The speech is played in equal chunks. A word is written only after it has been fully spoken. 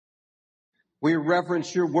We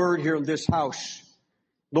reverence your word here in this house.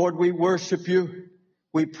 Lord, we worship you.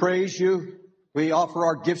 We praise you. We offer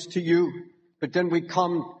our gifts to you. But then we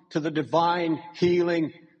come to the divine,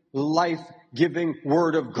 healing, life-giving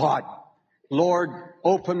word of God. Lord,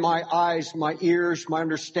 open my eyes, my ears, my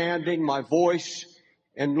understanding, my voice.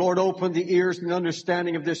 And Lord, open the ears and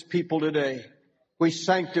understanding of this people today. We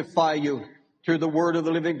sanctify you through the word of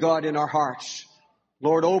the living God in our hearts.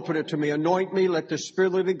 Lord, open it to me. Anoint me. Let the Spirit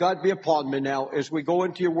of the living God be upon me now as we go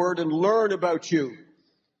into your word and learn about you.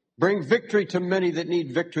 Bring victory to many that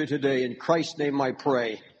need victory today. In Christ's name I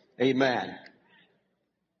pray. Amen.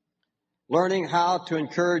 Learning how to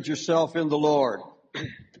encourage yourself in the Lord.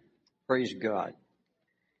 Praise God.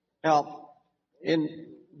 Now,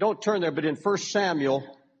 don't turn there, but in 1 Samuel,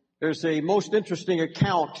 there's a most interesting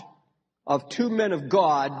account of two men of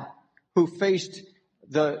God who faced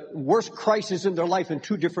the worst crisis in their life in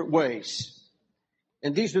two different ways.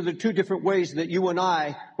 And these are the two different ways that you and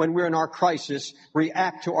I, when we're in our crisis,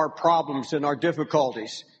 react to our problems and our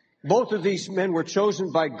difficulties. Both of these men were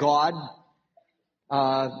chosen by God.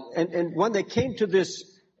 And when they came to this,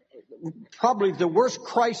 probably the worst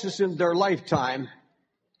crisis in their lifetime,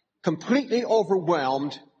 completely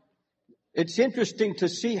overwhelmed, it's interesting to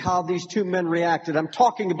see how these two men reacted. I'm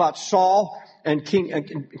talking about Saul and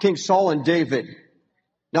King Saul and David.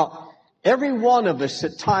 Now, every one of us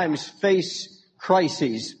at times face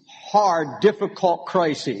crises, hard, difficult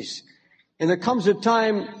crises. And there comes a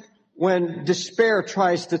time when despair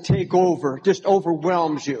tries to take over, just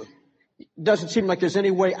overwhelms you. It doesn't seem like there's any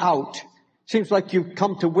way out. It seems like you've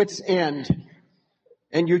come to wit's end.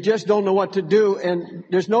 And you just don't know what to do. And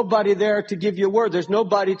there's nobody there to give you a word. There's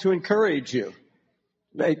nobody to encourage you.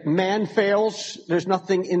 Man fails. There's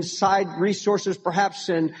nothing inside resources, perhaps,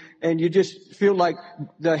 and you just feel like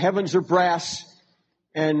the heavens are brass,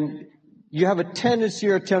 and you have a tendency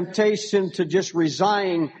or a temptation to just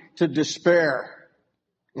resign to despair.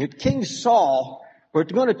 And King Saul, we're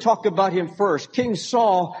going to talk about him first. King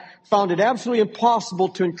Saul found it absolutely impossible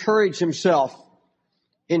to encourage himself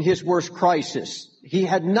in his worst crisis. He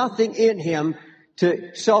had nothing in him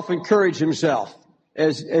to self-encourage himself,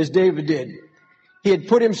 as David did. He had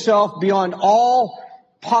put himself beyond all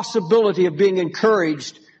possibility of being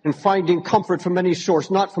encouraged and finding comfort from any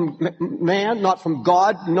source, not from man, not from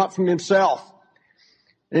God, not from himself.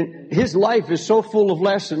 And his life is so full of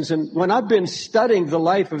lessons. And when I've been studying the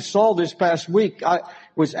life of Saul this past week, I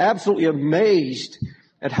was absolutely amazed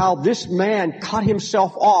at how this man cut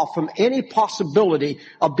himself off from any possibility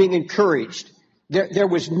of being encouraged. There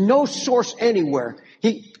was no source anywhere.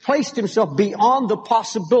 He placed himself beyond the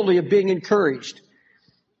possibility of being encouraged.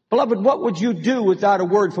 Beloved, what would you do without a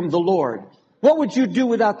word from the Lord? What would you do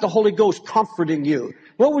without the Holy Ghost comforting you?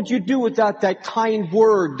 What would you do without that kind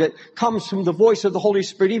word that comes from the voice of the Holy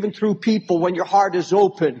Spirit, even through people when your heart is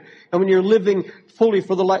open and when you're living fully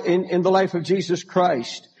for in the life of Jesus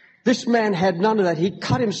Christ? This man had none of that. He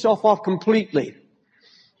cut himself off completely.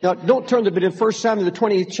 Now, don't turn to it, but in 1 Samuel, the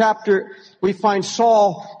 20th chapter, we find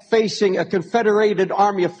Saul facing a confederated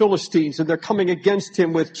army of Philistines, and they're coming against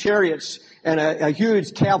him with chariots and a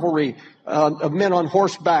huge cavalry of men on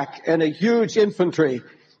horseback and a huge infantry.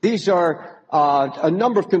 These are a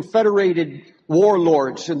number of confederated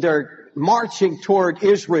warlords, and they're marching toward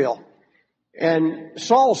Israel. And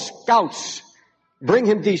Saul's scouts bring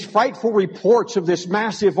him these frightful reports of this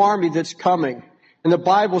massive army that's coming. And the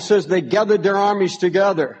Bible says they gathered their armies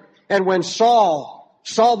together. And when Saul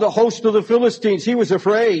saw the host of the Philistines, he was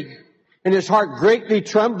afraid, and his heart greatly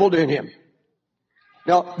trembled in him.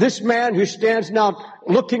 Now, this man who stands now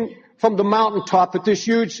looking from the mountaintop at this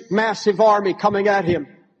huge, massive army coming at him,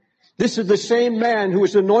 this is the same man who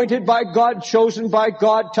was anointed by God, chosen by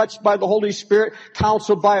God, touched by the Holy Spirit,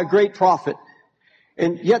 counseled by a great prophet.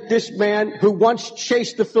 And yet this man who once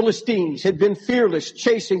chased the Philistines had been fearless,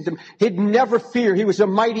 chasing them. He'd never fear. He was a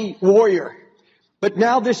mighty warrior. But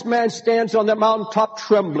now this man stands on that mountaintop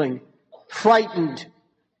trembling, frightened,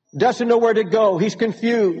 doesn't know where to go. He's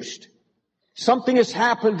confused. Something has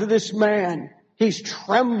happened to this man. He's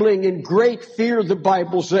trembling in great fear, the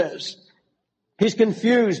Bible says. He's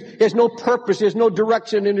confused. He has no purpose. He has no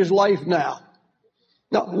direction in his life now.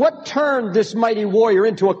 Now, what turned this mighty warrior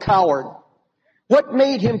into a coward? What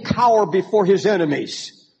made him cower before his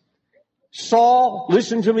enemies? Saul,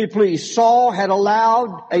 listen to me please, Saul had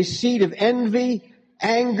allowed a seed of envy,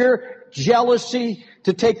 anger, jealousy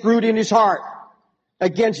to take root in his heart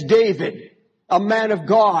against David, a man of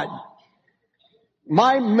God.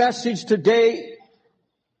 My message today,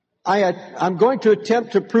 I'm going to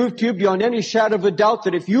attempt to prove to you beyond any shadow of a doubt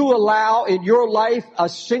that if you allow in your life a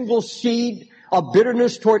single seed of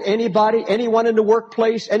bitterness toward anybody, anyone in the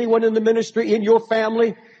workplace, anyone in the ministry, in your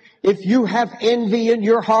family, if you have envy in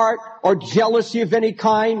your heart or jealousy of any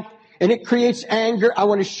kind, and it creates anger, I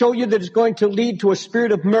want to show you that it's going to lead to a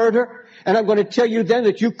spirit of murder. And I'm going to tell you then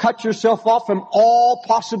that you cut yourself off from all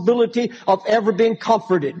possibility of ever being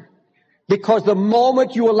comforted. Because the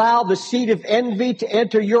moment you allow the seed of envy to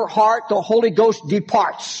enter your heart, the Holy Ghost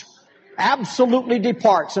departs. Absolutely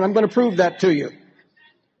departs. And I'm going to prove that to you.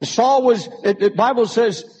 The Bible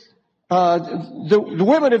says, the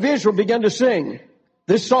women of Israel began to sing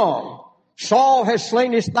this song. Saul has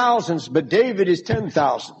slain his thousands, but David his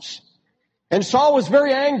 10,000s. And Saul was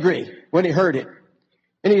very angry when he heard it.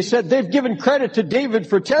 And he said, they've given credit to David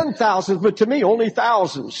for 10,000, but to me only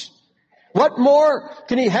thousands. What more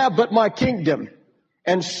can he have but my kingdom?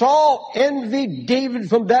 And Saul envied David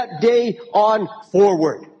from that day on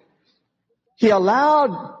forward. He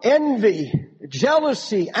allowed envy,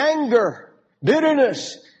 jealousy, anger,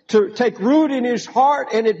 bitterness to take root in his heart,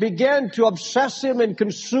 and it began to obsess him and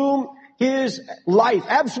consume his life.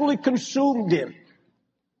 Absolutely consumed him.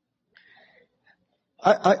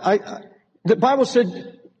 The Bible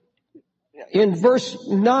said in verse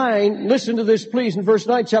 9, listen to this please, in verse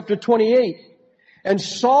 9, chapter 28. And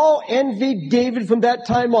Saul envied David from that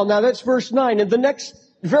time on. Now that's verse 9. And the next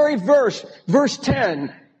very verse, verse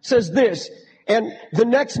 10, says this. And the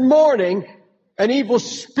next morning, an evil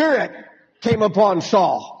spirit came upon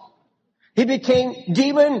Saul. He became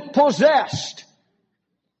demon possessed.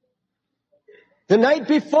 The night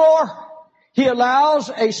before, he allows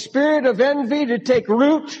a spirit of envy to take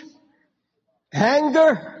root,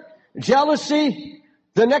 anger, jealousy.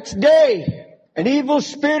 The next day, an evil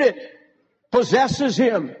spirit possesses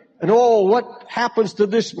him. And oh, what happens to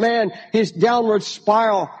this man? His downward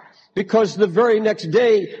spiral. Because the very next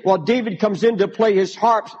day, while David comes in to play his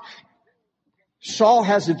harp, Saul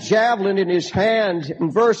has a javelin in his hand.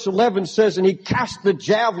 And verse 11 says, and he cast the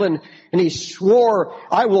javelin and he swore,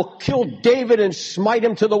 I will kill David and smite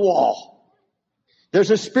him to the wall. There's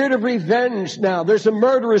a spirit of revenge now. There's a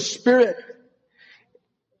murderous spirit.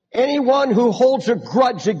 Anyone who holds a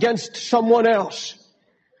grudge against someone else.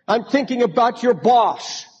 I'm thinking about your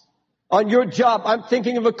boss on your job. I'm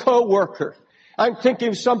thinking of a coworker. I'm thinking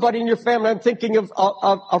of somebody in your family. I'm thinking of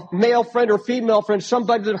a male friend or female friend,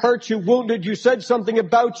 somebody that hurt you, wounded you, said something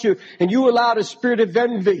about you, and you allowed a spirit of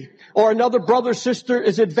envy. Or another brother, sister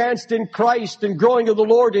is advanced in Christ and growing in the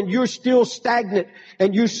Lord, and you're still stagnant.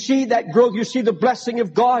 And you see that growth, you see the blessing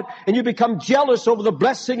of God, and you become jealous over the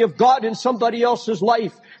blessing of God in somebody else's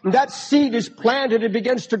life. And that seed is planted and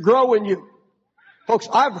begins to grow in you. Folks,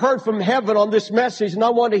 I've heard from heaven on this message, and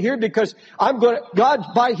I want to hear because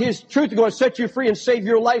God, by His truth, is going to set you free and save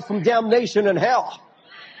your life from damnation and hell.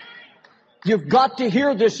 You've got to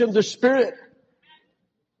hear this in the Spirit.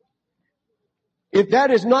 If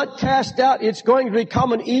that is not cast out, it's going to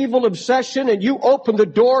become an evil obsession, and you open the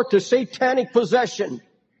door to satanic possession.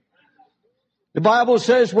 The Bible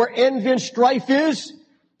says where envy and strife is,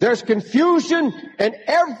 there's confusion and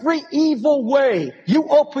every evil way. You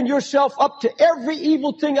open yourself up to every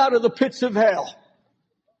evil thing out of the pits of hell.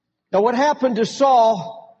 Now what happened to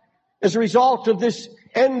Saul as a result of this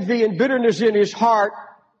envy and bitterness in his heart,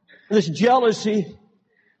 this jealousy,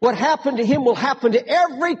 what happened to him will happen to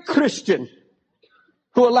every Christian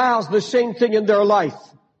who allows the same thing in their life.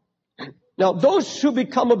 Now those who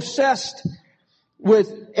become obsessed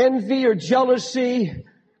with envy or jealousy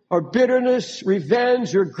or bitterness,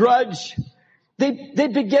 revenge, or grudge, they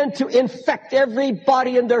begin to infect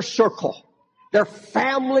everybody in their circle, their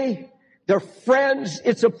family, their friends.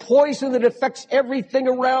 It's a poison that affects everything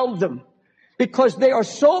around them because they are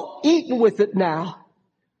so eaten with it now.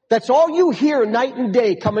 That's all you hear night and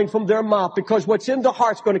day coming from their mouth, because what's in the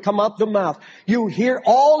heart's going to come out the mouth. You hear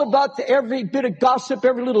all about every bit of gossip,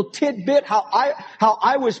 every little tidbit, how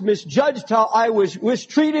I was misjudged, how I was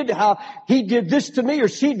mistreated, how he did this to me or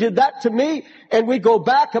she did that to me. And we go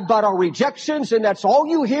back about our rejections, and that's all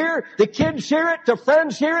you hear. The kids hear it, the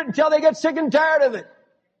friends hear it until they get sick and tired of it.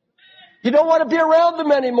 You don't want to be around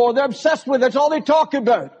them anymore. They're obsessed with it. That's all they talk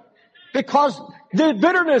about. Because the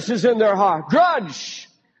bitterness is in their heart. Grudge.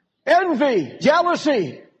 Envy,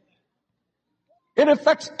 jealousy. It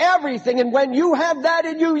affects everything. And when you have that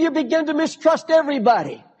in you, you begin to mistrust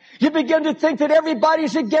everybody. You begin to think that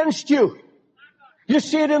everybody's against you. You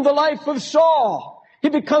see it in the life of Saul. He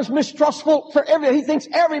becomes mistrustful for everybody. He thinks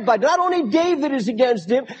everybody, not only David is against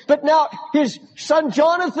him, but now his son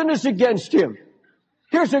Jonathan is against him.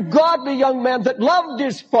 Here's a godly young man that loved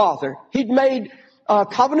his father. He'd made a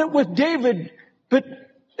covenant with David, but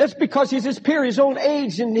that's because he's his peer, his own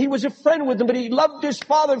age, and he was a friend with him, but he loved his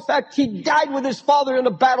father. In fact, he died with his father in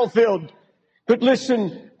a battlefield. But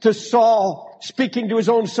listen to Saul speaking to his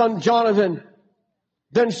own son Jonathan.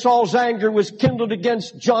 Then Saul's anger was kindled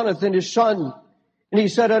against Jonathan, his son. And he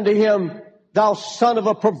said unto him, thou son of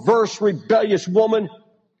a perverse, rebellious woman.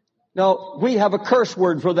 Now, we have a curse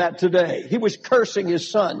word for that today. He was cursing his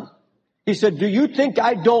son. He said, do you think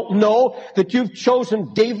I don't know that you've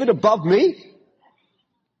chosen David above me?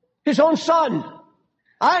 His own son.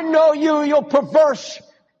 I know you perverse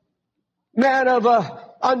man of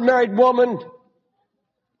a unmarried woman.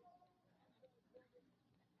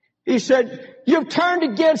 He said, you've turned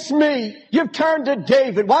against me. You've turned to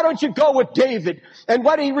David. Why don't you go with David? And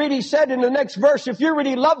what he really said in the next verse, if you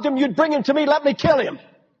really loved him, you'd bring him to me. Let me kill him.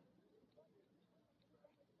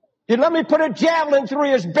 You'd let me put a javelin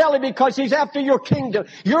through his belly because he's after your kingdom.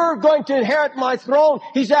 You're going to inherit my throne.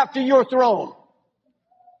 He's after your throne.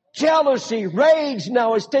 Jealousy, rage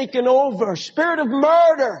now has taken over. Spirit of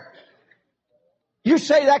murder. You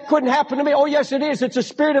say that couldn't happen to me. Oh, yes, it is. It's a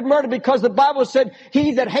spirit of murder because the Bible said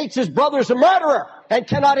he that hates his brother is a murderer and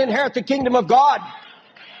cannot inherit the kingdom of God.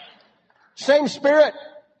 Same spirit.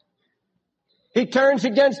 He turns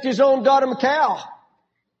against his own daughter, Michal.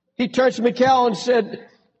 He turns to Michal and said,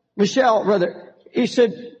 he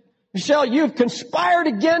said, Michal, you've conspired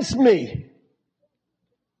against me.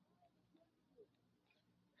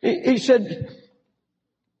 He said,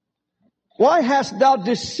 why hast thou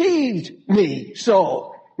deceived me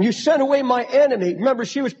so? You sent away my enemy. Remember,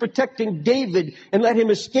 she was protecting David and let him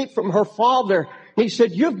escape from her father. He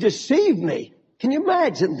said, you've deceived me. Can you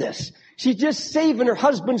imagine this? She's just saving her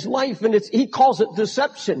husband's life, and he calls it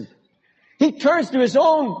deception. He turns to his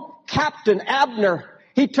own captain, Abner.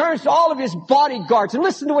 He turns to all of his bodyguards, and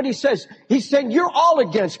listen to what he says. He's saying, you're all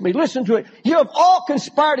against me. Listen to it. You have all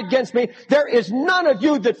conspired against me. There is none of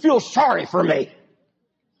you that feels sorry for me.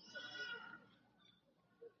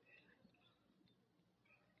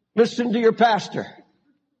 Listen to your pastor.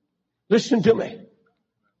 Listen to me.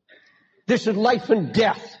 This is life and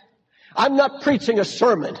death. I'm not preaching a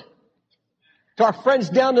sermon. To our friends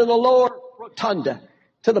down in the lower rotunda,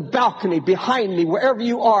 to the balcony behind me, wherever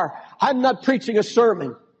you are, I'm not preaching a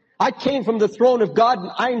sermon. I came from the throne of God,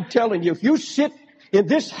 and I'm telling you, if you sit in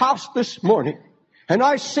this house this morning, and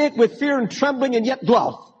I say it with fear and trembling and yet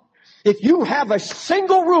love, if you have a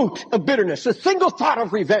single root of bitterness, a single thought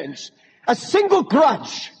of revenge, a single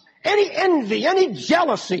grudge, any envy, any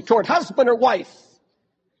jealousy toward husband or wife,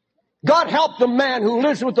 God help the man who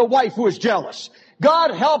lives with the wife who is jealous.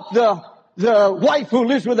 God help the wife who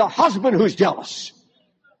lives with a husband who's jealous.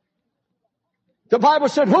 The Bible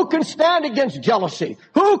said, who can stand against jealousy?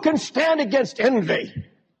 Who can stand against envy?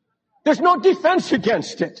 There's no defense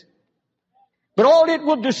against it. But all it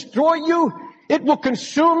will destroy you, it will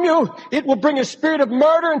consume you, it will bring a spirit of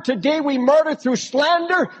murder, and today we murder through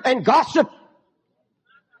slander and gossip.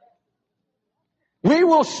 We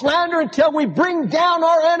will slander until we bring down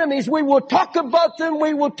our enemies. We will talk about them.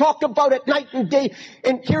 We will talk about it night and day.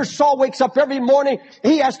 And here Saul wakes up every morning.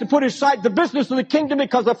 He has to put aside the business of the kingdom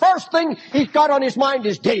because the first thing he's got on his mind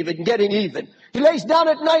is David and getting even. He lays down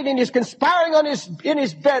at night and he's conspiring in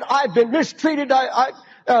his bed. I've been mistreated.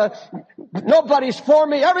 Nobody's for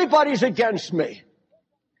me. Everybody's against me.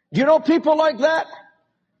 Do you know people like that?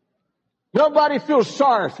 Nobody feels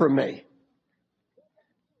sorry for me.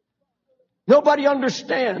 Nobody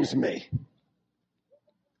understands me.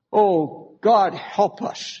 Oh, God, help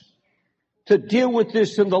us to deal with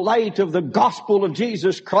this in the light of the gospel of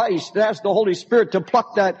Jesus Christ. Ask the Holy Spirit to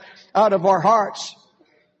pluck that out of our hearts.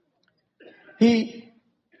 He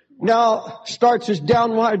now starts his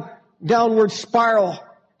downward spiral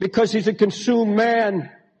because he's a consumed man.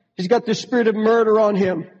 He's got the spirit of murder on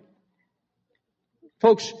him.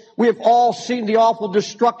 Folks, we have all seen the awful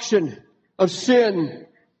destruction of sin.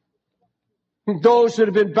 Those that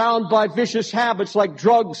have been bound by vicious habits like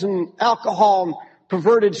drugs and alcohol and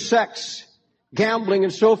perverted sex, gambling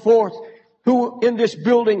and so forth, who in this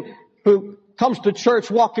building, who comes to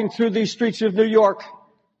church walking through these streets of New York.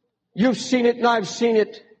 You've seen it and I've seen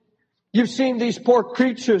it. You've seen these poor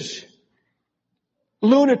creatures,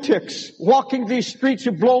 lunatics, walking these streets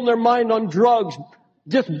who've blown their mind on drugs,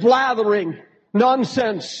 just blathering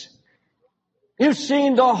nonsense. You've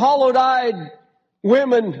seen the hollowed-eyed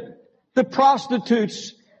women, the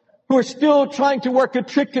prostitutes who are still trying to work a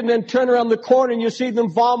trick and then turn around the corner and you see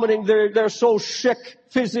them vomiting. They're so sick,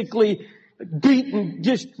 physically beaten,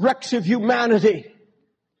 just wrecks of humanity.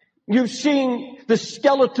 You've seen the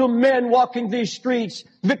skeletal men walking these streets,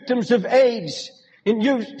 victims of AIDS, and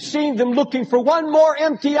you've seen them looking for one more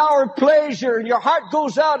empty hour of pleasure, and your heart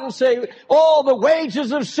goes out and say, oh, the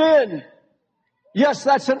wages of sin. Yes,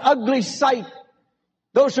 that's an ugly sight.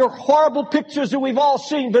 Those are horrible pictures that we've all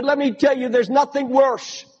seen, but let me tell you, there's nothing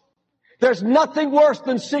worse. There's nothing worse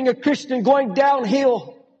than seeing a Christian going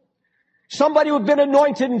downhill. Somebody who had been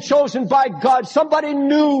anointed and chosen by God. Somebody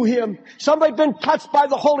knew Him. Somebody been touched by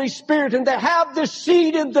the Holy Spirit, and they have this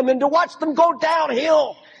seed in them, and to watch them go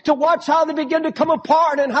downhill, to watch how they begin to come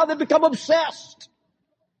apart and how they become obsessed.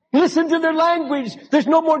 Listen to their language. There's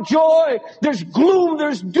no more joy. There's gloom.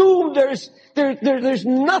 There's doom. There's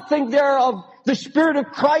nothing there of the Spirit of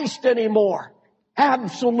Christ anymore.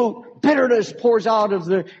 Absolute bitterness pours out of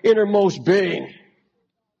the innermost being.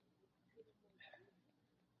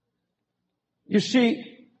 You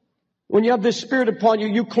see, when you have this Spirit upon you,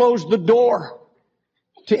 you close the door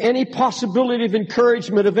to any possibility of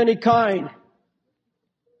encouragement of any kind.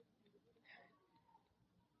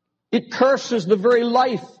 It curses the very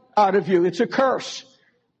life out of you. It's a curse.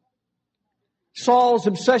 Saul's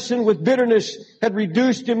obsession with bitterness had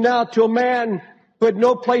reduced him now to a man who had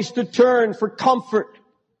no place to turn for comfort.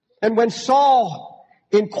 And when Saul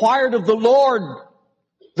inquired of the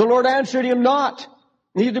Lord answered him not,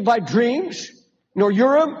 neither by dreams, nor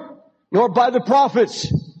Urim, nor by the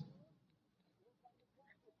prophets.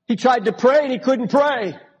 He tried to pray and he couldn't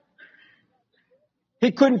pray.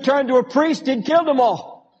 He couldn't turn to a priest, he'd killed them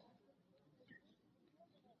all.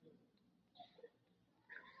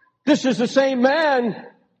 This is the same man,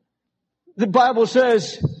 the Bible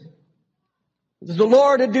says, the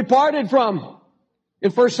Lord had departed from.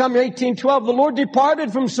 In 1 Samuel 18:12, the Lord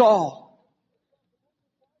departed from Saul.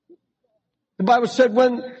 The Bible said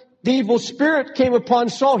when the evil spirit came upon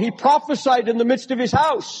Saul, he prophesied in the midst of his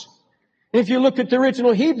house. And if you look at the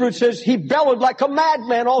original Hebrew, it says he bellowed like a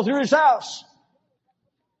madman all through his house.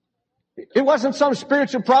 It wasn't some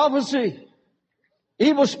spiritual prophecy.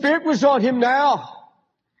 Evil spirit was on him now.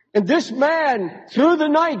 And this man, through the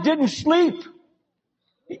night, didn't sleep.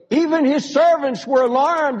 Even his servants were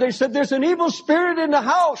alarmed. They said, there's an evil spirit in the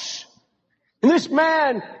house. And this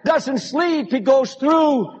man doesn't sleep. He goes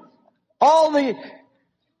through all the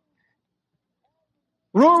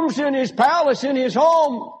rooms in his palace, in his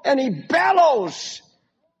home, and he bellows,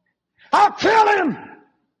 I'll kill him!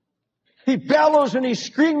 He bellows and he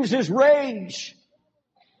screams his rage.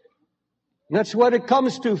 And that's what it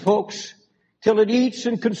comes to, folks. Till it eats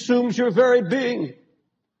and consumes your very being.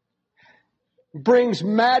 Brings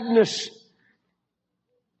madness.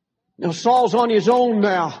 Now Saul's on his own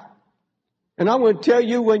now. And I'm going to tell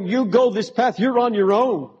you, when you go this path, you're on your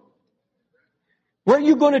own. Where are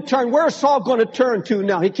you going to turn? Where is Saul going to turn to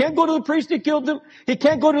now? He can't go to the priest that killed him. He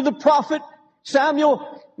can't go to the prophet.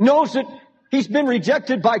 Samuel knows that he's been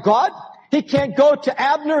rejected by God. He can't go to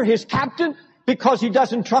Abner, his captain, because he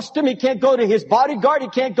doesn't trust him. He can't go to his bodyguard. He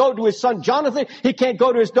can't go to his son Jonathan. He can't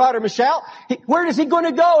go to his daughter Michelle. Where is he going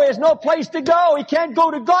to go? He has no place to go. He can't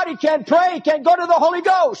go to God. He can't pray. He can't go to the Holy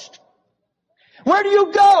Ghost. Where do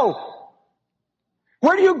you go?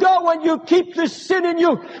 Where do you go when you keep this sin in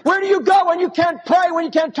you? Where do you go when you can't pray, when you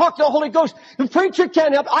can't talk to the Holy Ghost? The preacher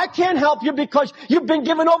can't help. I can't help you because you've been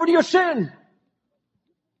given over to your sin.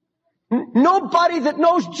 Nobody that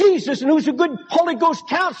knows Jesus and who's a good Holy Ghost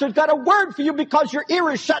counselor has got a word for you because your ear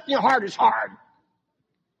is shut and your heart is hard.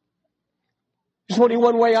 There's only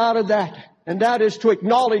one way out of that, and that is to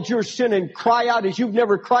acknowledge your sin and cry out as you've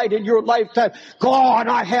never cried in your lifetime. God,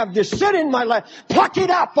 I have this sin in my life. Pluck it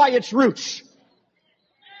out by its roots.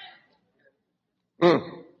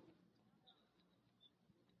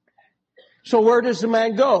 So where does the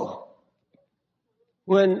man go?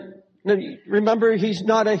 Remember, he's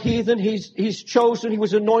not a heathen. He's chosen. He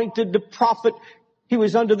was anointed the prophet. He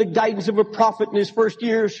was under the guidance of a prophet in his first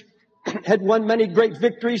years. Had won many great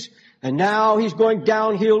victories. And now he's going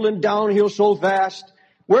downhill and downhill so fast.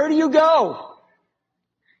 Where do you go?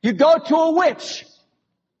 You go to a witch.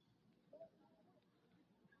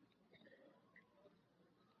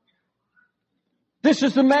 This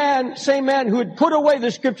is the same man who had put away,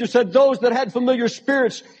 the scripture said, those that had familiar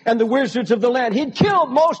spirits and the wizards of the land. He'd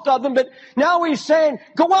killed most of them, but now he's saying,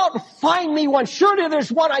 go out and find me one. Surely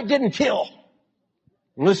there's one I didn't kill.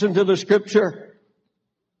 Listen to the scripture.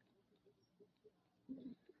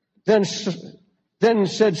 Then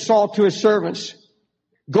said Saul to his servants,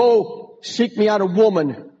 go seek me out a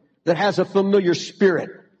woman that has a familiar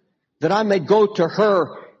spirit, that I may go to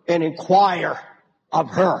her and inquire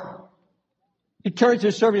of her. He turns to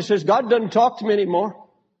his servant and says, God doesn't talk to me anymore.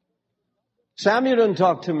 Samuel doesn't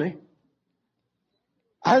talk to me.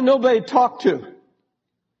 I have nobody to talk to.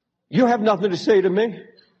 You have nothing to say to me.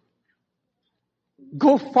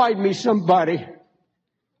 Go find me somebody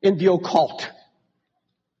in the occult.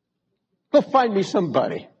 Go find me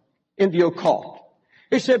somebody in the occult.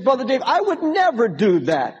 He said, Brother Dave, I would never do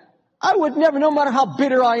that. I would never, no matter how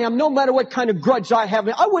bitter I am, no matter what kind of grudge I have,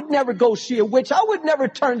 I would never go see a witch. I would never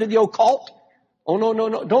turn to the occult. Oh, no, no,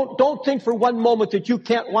 no. Don't think for one moment that you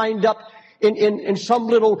can't wind up in some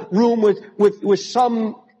little room with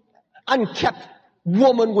some unkept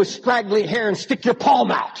woman with straggly hair and stick your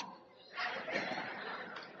palm out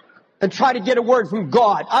and try to get a word from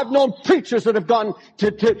God. I've known preachers that have gone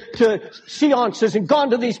to seances and gone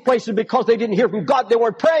to these places because they didn't hear from God. They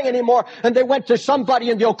weren't praying anymore, and they went to somebody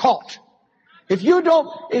in the occult. If you don't,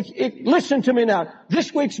 listen to me now.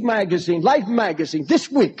 This week's magazine, Life magazine, this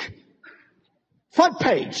week, front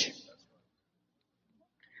page,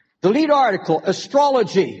 the lead article,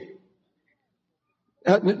 astrology.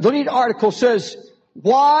 The lead article says,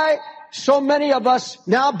 why so many of us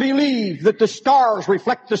now believe that the stars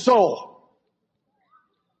reflect the soul.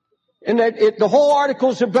 And that the whole article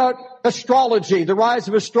is about astrology, the rise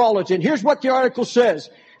of astrology. And here's what the article says.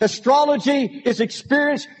 Astrology is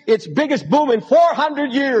experienced its biggest boom in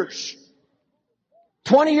 400 years.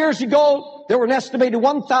 20 years ago, there were an estimated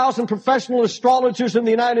 1,000 professional astrologers in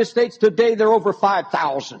the United States. Today, there are over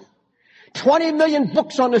 5,000. 20 million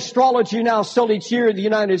books on astrology now sold each year in the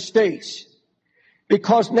United States.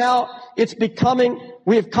 Because now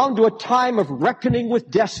we have come to a time of reckoning with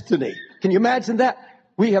destiny. Can you imagine that?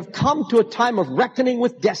 We have come to a time of reckoning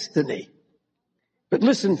with destiny. But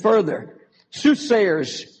listen further.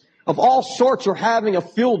 Soothsayers of all sorts are having a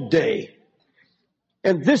field day.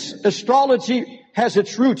 And this astrology has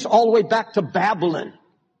its roots all the way back to Babylon.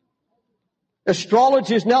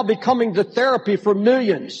 Astrology is now becoming the therapy for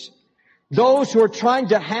millions. Those who are trying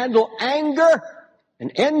to handle anger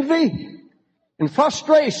and envy and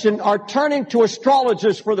frustration are turning to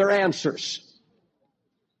astrologers for their answers.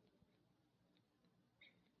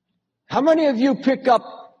 How many of you pick up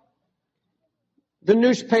the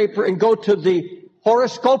newspaper and go to the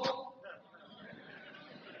horoscope?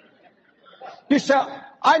 You say,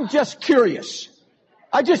 I'm just curious.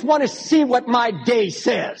 I just want to see what my day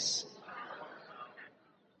says.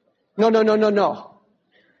 No, no, no, no, no.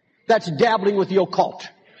 That's dabbling with the occult.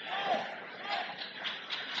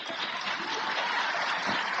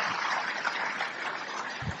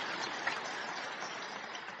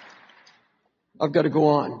 I've got to go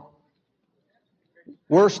on.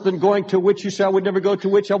 Worse than going to witch. You say, I would never go to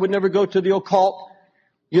witch. I would never go to the occult.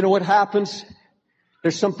 You know what happens?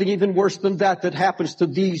 There's something even worse than that happens to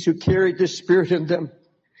these who carry this spirit in them.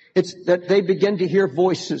 It's that they begin to hear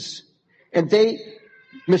voices. And they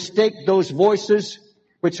mistake those voices,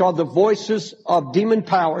 which are the voices of demon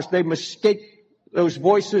powers. They mistake those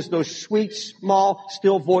voices, those sweet, small,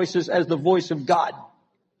 still voices, as the voice of God.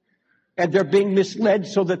 And they're being misled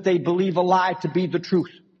so that they believe a lie to be the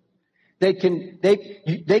truth. They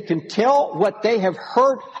can tell what they have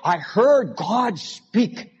heard. I heard God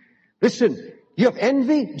speak. Listen, you have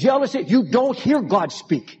envy, jealousy. You don't hear God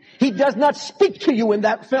speak. He does not speak to you in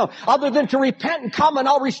that film other than to repent and come and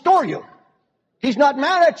I'll restore you. He's not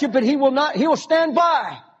mad at you, but he will stand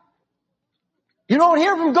by. You don't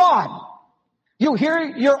hear from God. You hear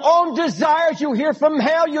your own desires. You hear from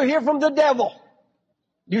hell. You hear from the devil.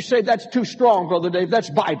 You say that's too strong, Brother Dave. That's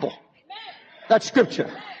Bible. That's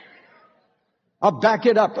Scripture. I'll back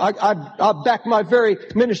it up. I'll back my very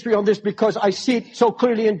ministry on this because I see it so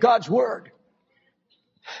clearly in God's Word.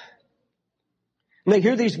 And they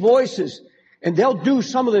hear these voices, and they'll do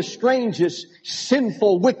some of the strangest,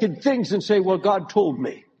 sinful, wicked things and say, well, God told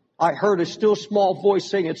me. I heard a still small voice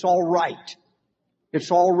saying it's all right.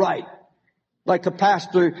 It's all right. Like a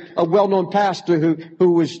pastor, a well-known pastor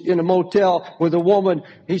who was in a motel with a woman.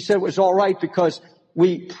 He said it was all right because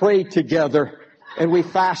we pray together and we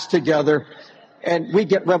fast together and we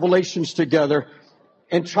get revelations together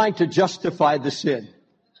and trying to justify the sin.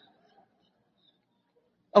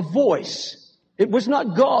 A voice. It was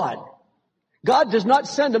not God. God does not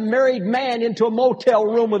send a married man into a motel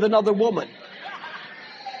room with another woman.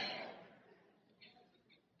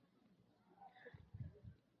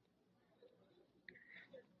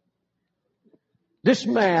 This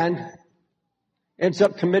man ends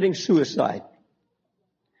up committing suicide.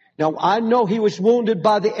 Now, I know he was wounded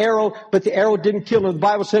by the arrow, but the arrow didn't kill him. The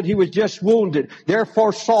Bible said he was just wounded.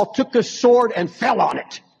 Therefore, Saul took a sword and fell on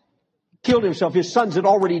it. Killed himself. His sons had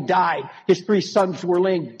already died. His 3 sons were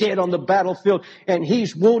laying dead on the battlefield, and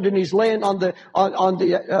he's wounded. And he's laying on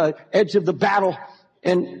the edge of the battle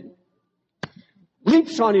and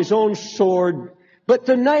leaps on his own sword. But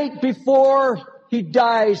the night before he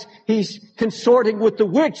dies, he's consorting with the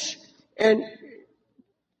witch, and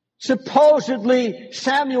supposedly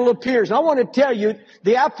Samuel appears. And I want to tell you,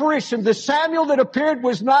 the apparition, the Samuel that appeared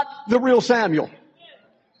was not the real Samuel.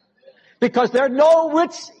 Because there are no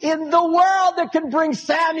wits in the world that can bring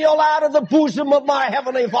Samuel out of the bosom of my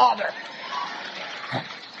heavenly Father.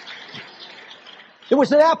 It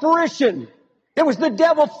was an apparition. It was the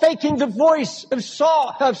devil faking the voice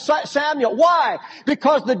of Samuel. Why?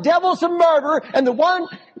 Because the devil's a murderer, and the one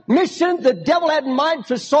mission the devil had in mind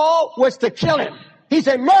for Saul was to kill him. He's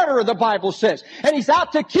a murderer, the Bible says. And he's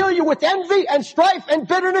out to kill you with envy and strife and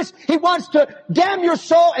bitterness. He wants to damn your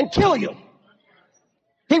soul and kill you.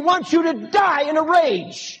 He wants you to die in a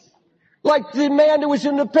rage. Like the man that was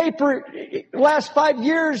in the paper last 5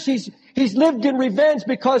 years, he's lived in revenge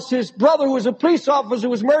because his brother, who was a police officer,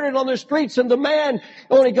 was murdered on the streets, and the man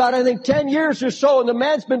only got, I think, 10 years or so, and the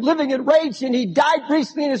man's been living in rage, and he died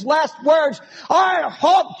recently in his last words, "I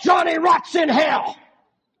hope Johnny rots in hell."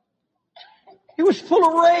 He was full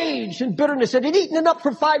of rage and bitterness, and he'd eaten it up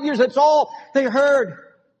for 5 years. That's all they heard.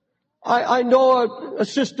 I know a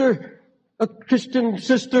sister, a Christian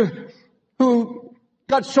sister, who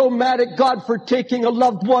got so mad at God for taking a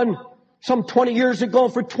loved one some 20 years ago.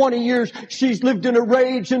 For 20 years, she's lived in a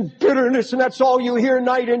rage and bitterness, and that's all you hear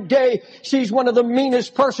night and day. She's one of the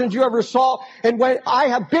meanest persons you ever saw. And when I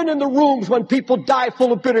have been in the rooms when people die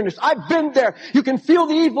full of bitterness, I've been there. You can feel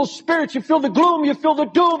the evil spirits, you feel the gloom, you feel the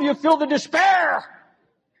doom, you feel the despair.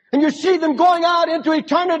 And you see them going out into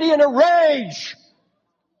eternity in a rage.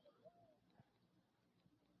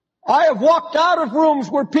 I have walked out of rooms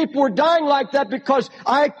where people were dying like that because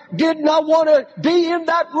I did not want to be in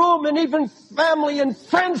that room, and even family and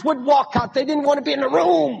friends would walk out. They didn't want to be in the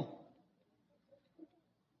room.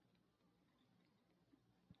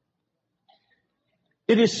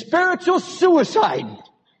 It is spiritual suicide.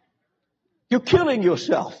 You're killing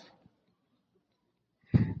yourself.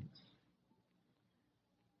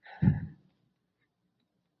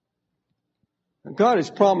 God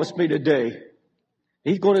has promised me today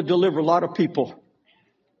He's going to deliver a lot of people.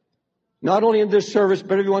 Not only in this service,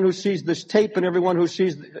 but everyone who sees this tape and everyone who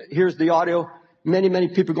hears the audio. Many, many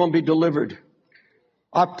people are going to be delivered.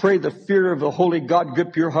 I pray the fear of the Holy God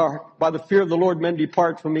grip your heart. By the fear of the Lord, men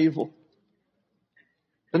depart from evil.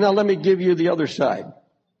 And now let me give you the other side.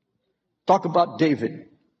 Talk about David.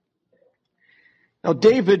 Now,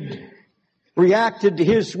 David reacted to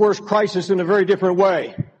his worst crisis in a very different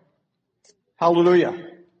way. Hallelujah.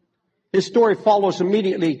 His story follows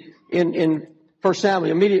immediately in 1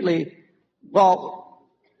 Samuel. Immediately, while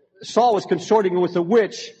Saul was consorting with a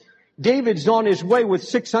witch, David's on his way with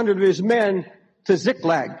 600 of his men to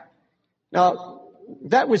Ziklag. Now,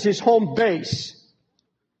 that was his home base.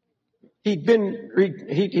 He'd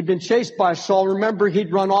been chased by Saul. Remember,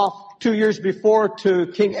 he'd run off 2 years before to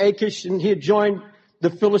King Achish, and he had joined the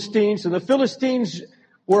Philistines. And the Philistines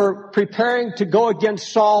were preparing to go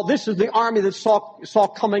against Saul. This is the army that saw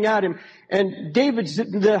coming at him. And David's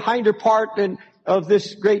in the hinder part of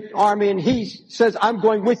this great army, and he says, "I'm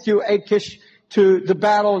going with you, Achish, to the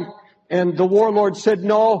battle." And the warlord said,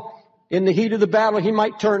 "No, in the heat of the battle, he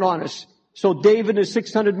might turn on us." So David and his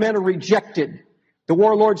 600 men are rejected. The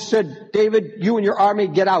warlord said, "David, you and your army,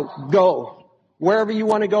 get out, go. Wherever you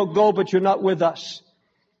want to go, go, but you're not with us."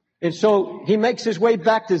 And so he makes his way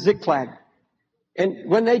back to Ziklag. And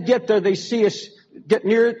when they get there, they see us get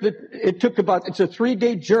near it. It's a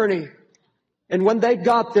 3-day journey. And when they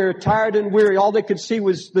got there, tired and weary, all they could see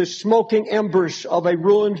was the smoking embers of a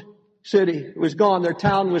ruined city. It was gone. Their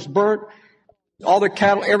town was burnt. All their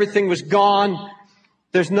cattle, everything was gone.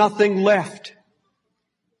 There's nothing left.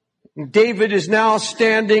 And David is now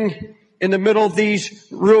standing in the middle of these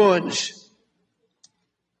ruins.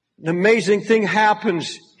 An amazing thing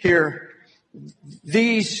happens here.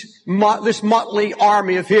 This motley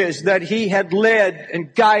army of his that he had led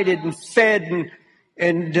and guided and fed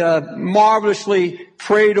and marvelously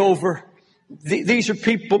prayed over. These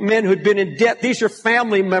are men who had been in debt. These are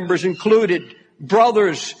family members included,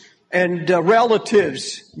 brothers and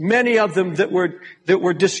relatives. Many of them that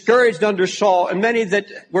were discouraged under Saul, and many that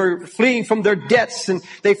were fleeing from their debts, and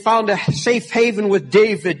they found a safe haven with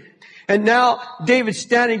David. And now David's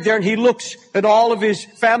standing there, and he looks at all of his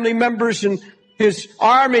family members and his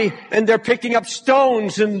army, and they're picking up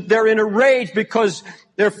stones, and they're in a rage because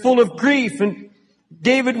they're full of grief. And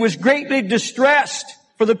David was greatly distressed,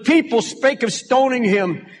 for the people spake of stoning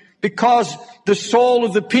him because the soul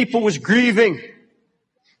of the people was grieving.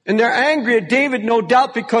 And they're angry at David, no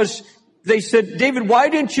doubt, because they said, "David, why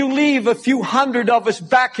didn't you leave a few hundred of us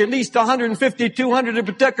back, at least 150, 200 to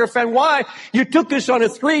protect our family? Why? You took us on a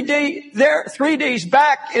 3 days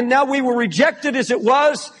back, and now we were rejected as it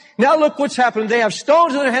was. Now look what's happened. They have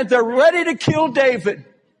stones in their hands. They're ready to kill David."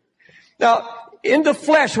 Now, in the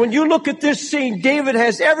flesh, when you look at this scene, David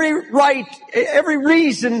has every right, every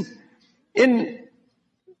reason in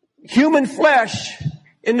human flesh,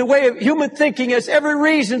 in the way of human thinking, has every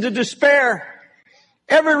reason to despair,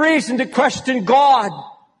 every reason to question God,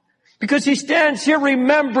 because he stands here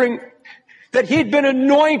remembering that he'd been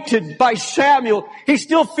anointed by Samuel. He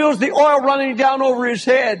still feels the oil running down over his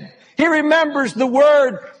head. He remembers the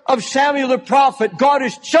word of Samuel the prophet. God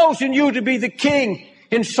has chosen you to be the king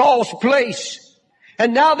in Saul's place.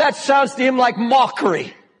 And now that sounds to him like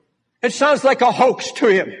mockery. It sounds like a hoax to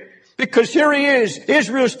him. Because here he is.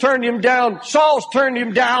 Israel's turned him down. Saul's turned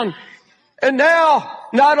him down. And now,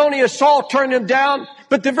 not only has Saul turned him down,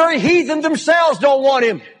 but the very heathen themselves don't want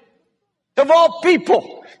him. Of all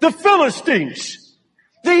people, the Philistines,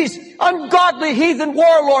 these ungodly heathen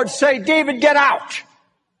warlords say, David, get out.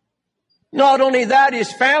 Not only that,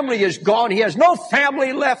 his family is gone. He has no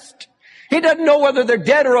family left. He doesn't know whether they're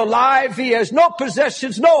dead or alive. He has no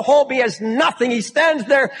possessions, no home. He has nothing. He stands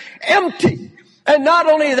there empty. And not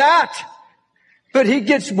only that, but he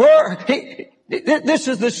gets worse. This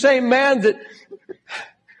is the same man that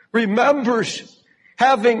remembers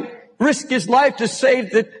having risked his life to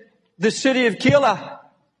save the city of Keilah.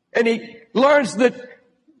 And he learns that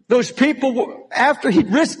those people, after he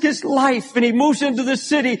risked his life and he moves into the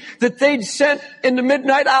city, that they'd sent, in the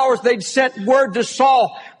midnight hours, they'd sent word to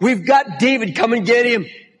Saul, we've got David, come and get him.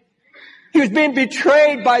 He was being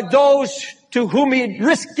betrayed by those to whom he had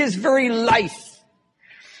risked his very life.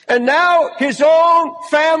 And now his own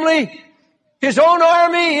family, his own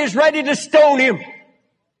army is ready to stone him.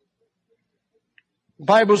 The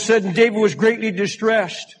Bible said David was greatly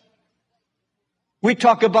distressed. We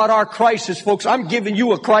talk about our crisis, folks. I'm giving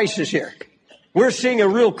you a crisis here. We're seeing a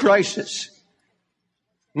real crisis.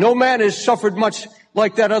 No man has suffered much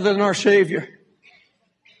like that other than our Savior.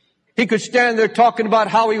 He could stand there talking about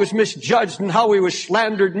how he was misjudged and how he was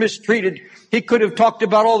slandered, mistreated. He could have talked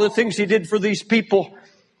about all the things he did for these people.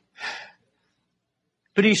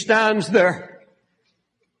 But he stands there.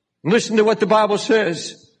 Listen to what the Bible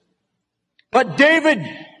says. But David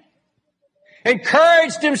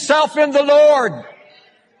encouraged himself in the Lord.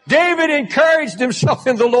 David encouraged himself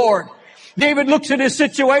in the Lord. David looks at his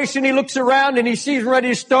situation, he looks around and he sees ready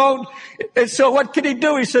to stone. And so what can he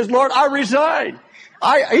do? He says, Lord, I resign.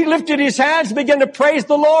 He lifted his hands and began to praise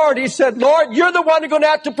the Lord. He said, Lord, you're the one who's going to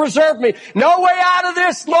have to preserve me. No way out of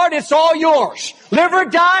this, Lord, it's all yours. Live or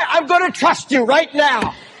die, I'm going to trust you right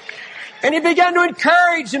now. And he began to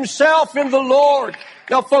encourage himself in the Lord.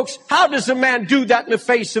 Now, folks, how does a man do that in the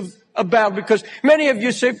face of a battle? Because many of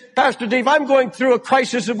you say, Pastor Dave, I'm going through a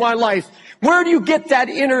crisis of my life. Where do you get that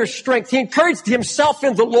inner strength? He encouraged himself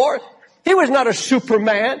in the Lord. He was not a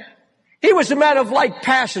superman. He was a man of like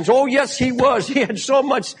passions. Oh, yes, he was. He had so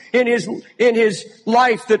much in his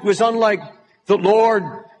life that was unlike the Lord.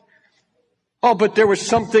 Oh, but there was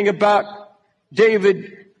something about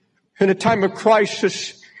David in a time of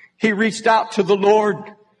crisis. He reached out to the Lord.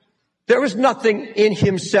 There was nothing in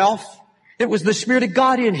himself. It was the Spirit of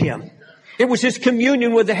God in him. It was his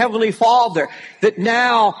communion with the Heavenly Father that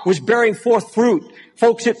now was bearing forth fruit.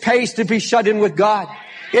 Folks, it pays to be shut in with God.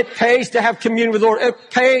 It pays to have communion with the Lord. It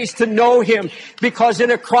pays to know Him, because in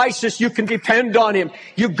a crisis you can depend on Him.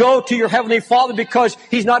 You go to your Heavenly Father because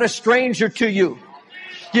He's not a stranger to you.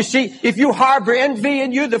 You see, if you harbor envy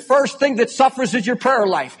in you, the first thing that suffers is your prayer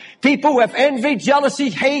life. People who have envy, jealousy,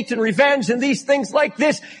 hate, and revenge and these things like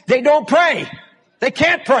this, they don't pray. They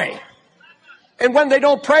can't pray. And when they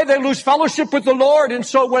don't pray, they lose fellowship with the Lord. And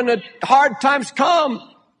so when the hard times come,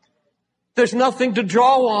 there's nothing to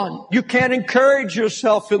draw on. You can't encourage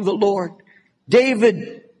yourself in the Lord.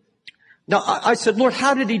 David. Now, I said, Lord,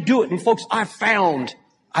 how did he do it? And folks, I found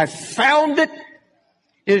it.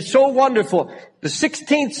 It is so wonderful. The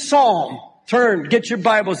 16th Psalm. Turn, get your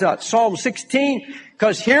Bibles out. Psalm 16,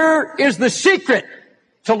 because here is the secret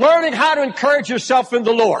to learning how to encourage yourself in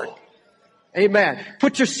the Lord. Amen.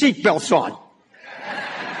 Put your seatbelts on.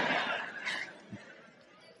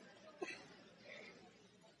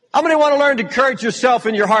 How many want to learn to encourage yourself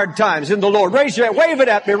in your hard times in the Lord? Raise your hand. Wave it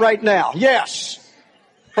at me right now. Yes.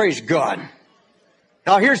 Praise God.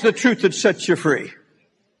 Now here's the truth that sets you free.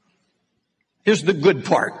 Here's the good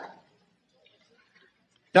part.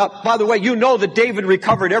 Now, by the way, you know that David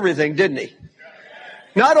recovered everything, didn't he?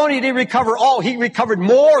 Not only did he recover all, he recovered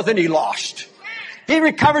more than he lost. He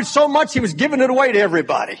recovered so much, he was giving it away to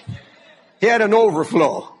everybody. He had an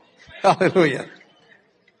overflow. Hallelujah.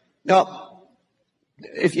 Now,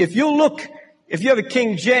 if you have a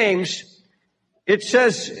King James, it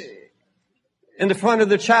says in the front of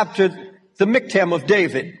the chapter, the Miktam of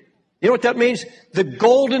David. You know what that means? The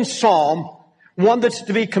golden psalm, one that's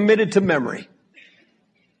to be committed to memory.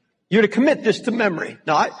 You're to commit this to memory.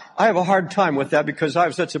 Now, I have a hard time with that because I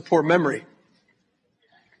have such a poor memory.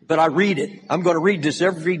 but I read it. I'm going to read this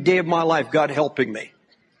every day of my life, God helping me.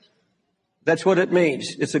 That's what it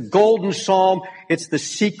means. It's a golden psalm. It's the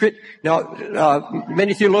secret. Now,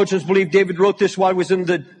 many theologians believe David wrote this while he was in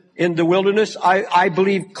the wilderness. I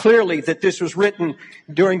believe clearly that this was written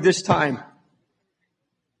during this time.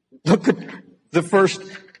 Look at the first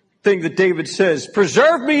thing that David says.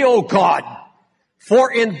 Preserve me, O God,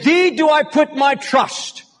 for in thee do I put my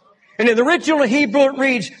trust. And in the original Hebrew it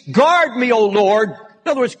reads, guard me, O Lord. In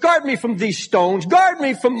other words, guard me from these stones. Guard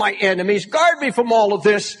me from my enemies. Guard me from all of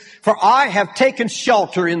this. For I have taken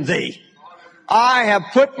shelter in thee. I have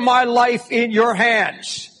put my life in your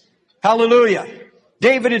hands. Hallelujah.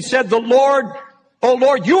 David had said, O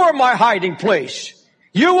Lord, you are my hiding place.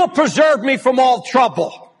 You will preserve me from all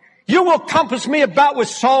trouble. You will compass me about with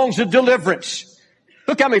songs of deliverance.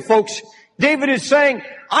 Look at me, folks. David is saying,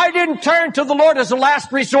 I didn't turn to the Lord as a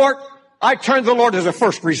last resort. I turned to the Lord as a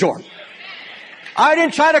first resort. I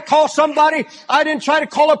didn't try to call somebody. I didn't try to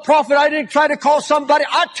call a prophet. I didn't try to call somebody.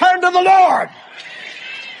 I turned to the Lord.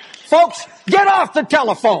 Folks, get off the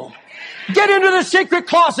telephone. Get into the secret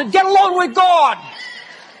closet. Get alone with God.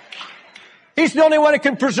 He's the only one that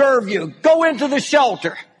can preserve you. Go into the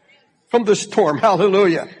shelter from the storm.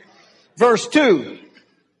 Hallelujah. Verse 2.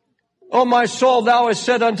 O my soul, thou hast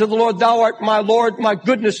said unto the Lord, thou art my Lord. My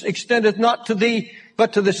goodness extendeth not to thee,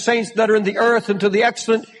 but to the saints that are in the earth, and to the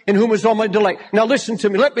excellent in whom is all my delight. Now listen to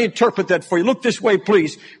me. Let me interpret that for you. Look this way,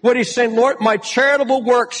 please. What he's saying, Lord, my charitable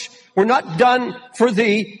works were not done for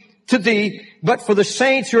thee, to thee, but for the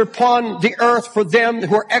saints who are upon the earth, for them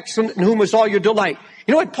who are excellent in whom is all your delight.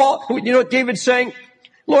 You know what David's saying?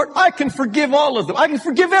 Lord, I can forgive all of them. I can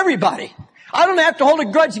forgive everybody. I don't have to hold a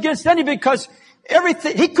grudge against anybody because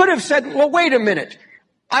everything, he could have said, well, wait a minute.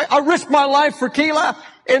 I risked my life for Keilah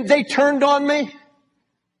and they turned on me.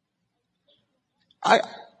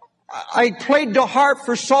 I played the harp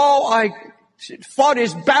for Saul. I fought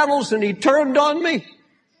his battles and he turned on me.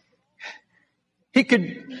 He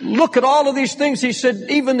could look at all of these things. He said,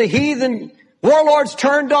 even the heathen warlords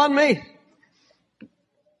turned on me.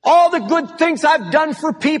 All the good things I've done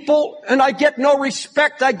for people and I get no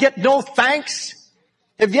respect. I get no thanks.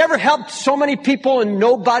 Have you ever helped so many people and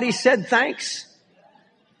nobody said thanks?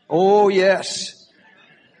 Oh, yes.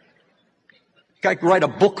 I could write a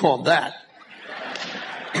book on that.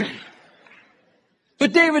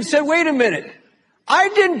 But David said, wait a minute. I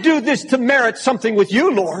didn't do this to merit something with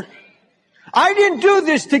you, Lord. I didn't do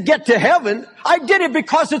this to get to heaven. I did it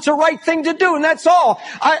because it's the right thing to do, and that's all.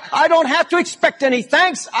 I don't have to expect any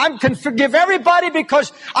thanks. I can forgive everybody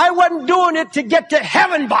because I wasn't doing it to get to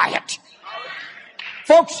heaven by it.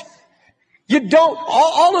 Folks, you don't,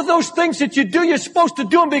 all of those things that you do, you're supposed to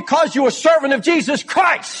do them because you're a servant of Jesus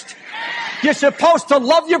Christ. You're supposed to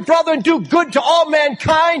love your brother and do good to all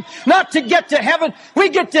mankind, not to get to heaven. We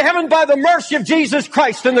get to heaven by the mercy of Jesus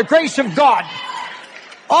Christ and the grace of God.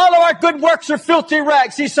 All of our good works are filthy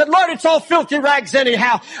rags. He said, Lord, it's all filthy rags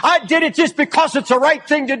anyhow. I did it just because it's the right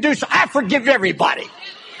thing to do, so I forgive everybody.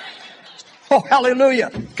 Oh, hallelujah.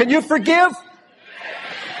 Can you forgive?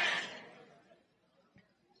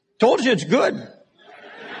 Told you it's good.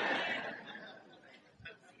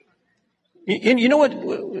 And you know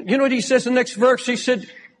what he says in the next verse? He said,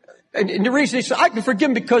 and the reason he said, I can forgive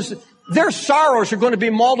them because their sorrows are going to be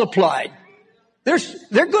multiplied.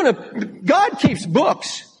 God keeps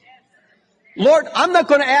books. Lord, I'm not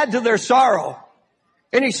going to add to their sorrow.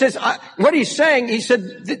 And he says, what he's saying, he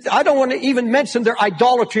said, I don't want to even mention their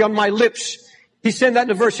idolatry on my lips. He's saying that in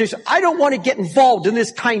the verse. He says, I don't want to get involved in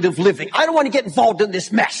this kind of living. I don't want to get involved in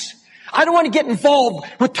this mess. I don't want to get involved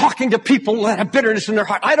with talking to people that have bitterness in their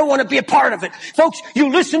heart. I don't want to be a part of it. Folks,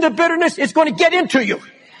 you listen to bitterness, it's going to get into you.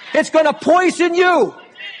 It's going to poison you.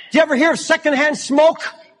 Do you ever hear of secondhand smoke?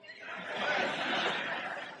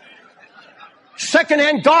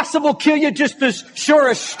 Secondhand gossip will kill you just as sure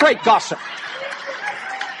as straight gossip.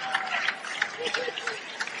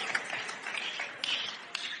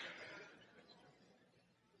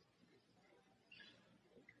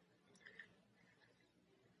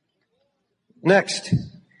 Next,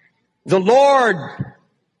 the Lord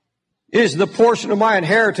is the portion of my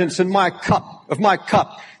inheritance and my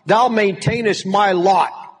cup. Thou maintainest my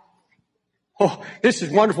lot. Oh, this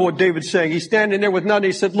is wonderful what David's saying. He's standing there with nothing.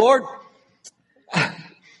 He said, Lord,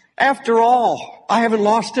 after all, I haven't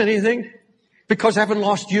lost anything because I haven't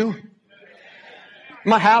lost you.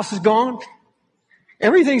 My house is gone.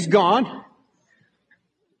 Everything's gone.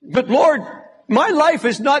 But Lord, my life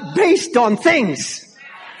is not based on things.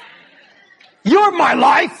 You're my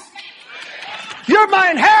life. You're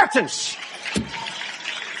my inheritance.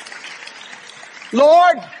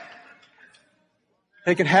 Lord,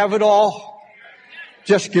 they can have it all.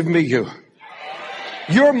 just give me you.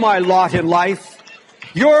 You're my lot in life.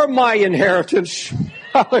 You're my inheritance.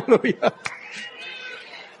 Hallelujah.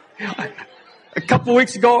 A couple of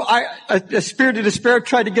weeks ago, a spirit of despair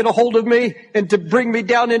tried to get a hold of me and to bring me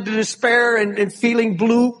down into despair and feeling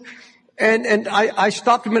blue. And I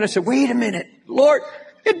stopped him and I said, wait a minute, Lord,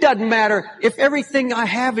 it doesn't matter if everything I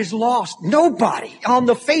have is lost. Nobody on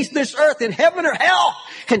the face of this earth in heaven or hell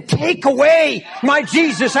can take away my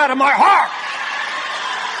Jesus out of my heart.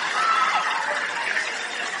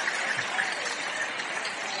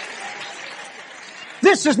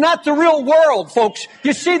 This is not the real world, folks.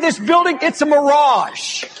 You see this building? It's a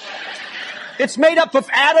mirage. It's made up of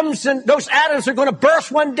atoms, and those atoms are going to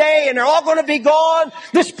burst one day, and they're all going to be gone.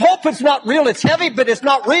 This pulpit's not real. It's heavy, but it's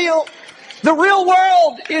not real. The real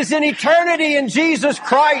world is in eternity in Jesus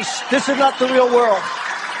Christ. This is not the real world.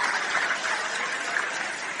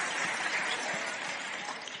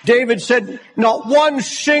 David said, not one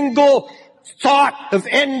single thought of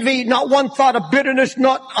envy, not one thought of bitterness,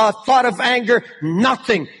 not a thought of anger,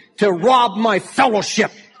 nothing to rob my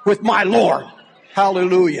fellowship with my Lord.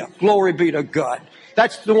 Hallelujah. Glory be to God.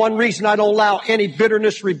 That's the one reason I don't allow any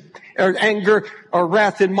bitterness or anger or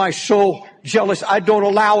wrath in my soul. Jealous. I don't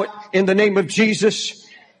allow it in the name of Jesus.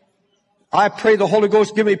 I pray the Holy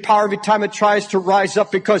Ghost give me power every time it tries to rise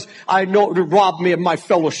up, because I know it will rob me of my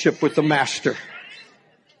fellowship with the Master.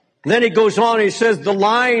 And then he goes on and he says, the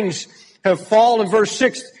lines have fallen, verse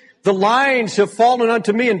 6, the lines have fallen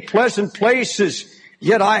unto me in pleasant places,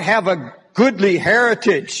 yet I have a goodly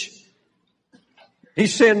heritage.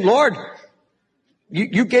 He's saying, Lord,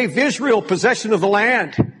 you gave Israel possession of the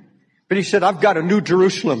land. But he said, I've got a new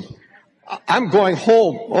Jerusalem. I'm going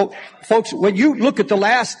home. Oh, folks, when you look at the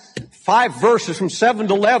last 5 verses from 7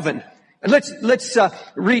 to 11, and let's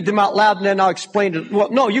read them out loud and then I'll explain it.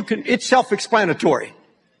 Well, no, you can, it's self-explanatory.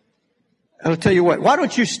 I'll tell you what, why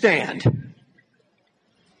don't you stand?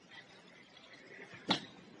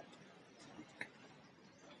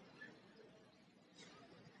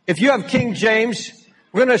 If you have King James,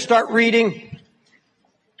 we're going to start reading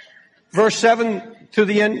verse 7 to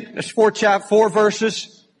the end. There's 4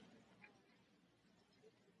 verses.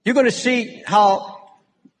 You're going to see how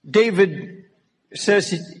David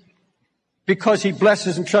says because he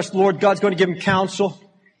blesses and trusts the Lord, God's going to give him counsel.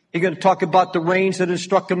 He's going to talk about the rains that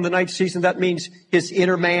instruct him the night season. That means his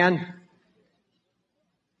inner man.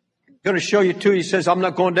 I'm going to show you too. He says, I'm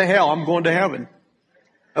not going to hell. I'm going to heaven.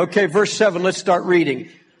 Okay, verse 7. Let's start reading.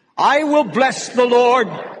 I will bless the Lord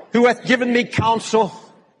who hath given me counsel.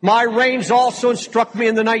 My reins also instruct me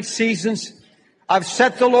in the night seasons. I've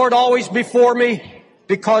set the Lord always before me.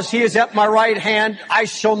 Because he is at my right hand, I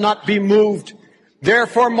shall not be moved.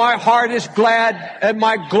 Therefore my heart is glad and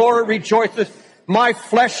my glory rejoiceth. My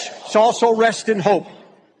flesh shall also rest in hope.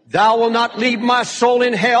 Thou wilt not leave my soul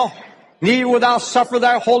in hell, neither wilt thou suffer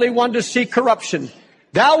thy Holy One to see corruption.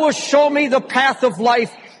 Thou wilt show me the path of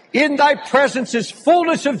life. In thy presence is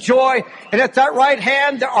fullness of joy, and at thy right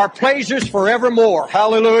hand there are pleasures forevermore.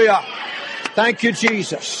 Hallelujah. Thank you,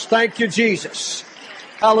 Jesus. Thank you, Jesus.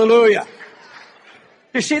 Hallelujah.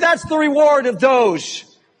 You see, that's the reward of those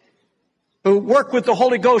who work with the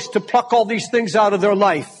Holy Ghost to pluck all these things out of their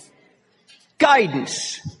life.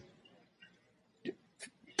 Guidance,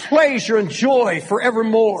 pleasure and joy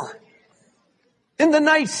forevermore. In the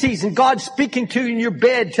night season, God speaking to you in your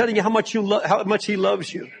bed, telling you how much He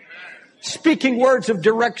loves you. Speaking words of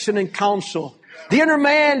direction and counsel. The inner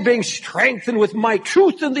man being strengthened with might.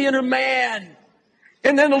 Truth in the inner man.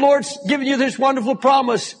 And then the Lord's giving you this wonderful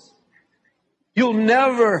promise. You'll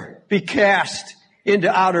never be cast into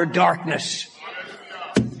outer darkness.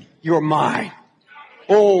 You're mine.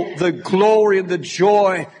 Oh, the glory and the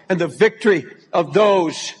joy and the victory of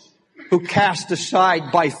those who cast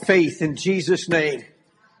aside by faith in Jesus' name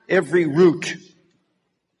every root,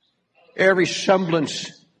 every semblance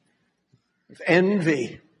of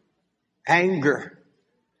envy, anger,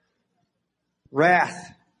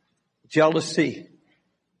 wrath, jealousy.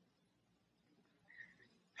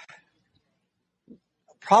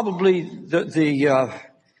 Probably the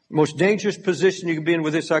most dangerous position you can be in.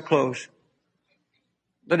 With this, I close.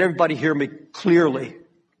 Let everybody hear me clearly.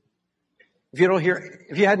 If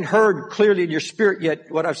you hadn't heard clearly in your spirit yet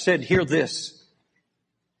what I've said, hear this.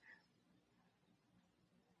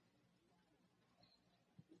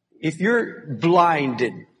 If you're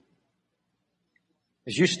blinded,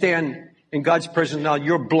 as you stand in God's presence now,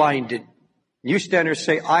 you're blinded. You stand there and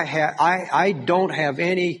say, I don't have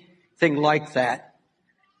anything like that.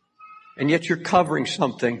 And yet you're covering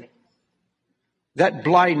something. That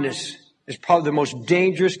blindness is probably the most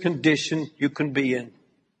dangerous condition you can be in.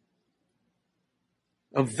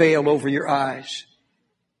 A veil over your eyes.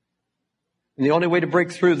 And the only way to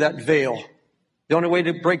break through that veil, the only way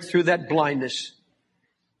to break through that blindness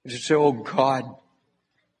is to say, oh God,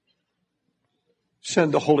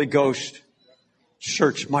 send the Holy Ghost.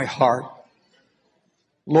 Search my heart.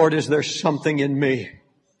 Lord, is there something in me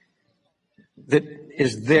that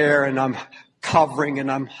is there and I'm covering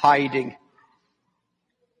and I'm hiding?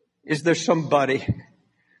 Is there somebody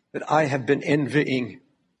that I have been envying?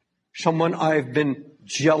 Someone I've been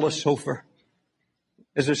jealous over?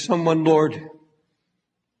 Is there someone, Lord,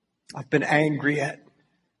 I've been angry at?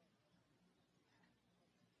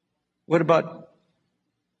 What about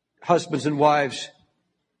husbands and wives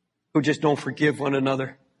who just don't forgive one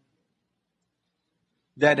another?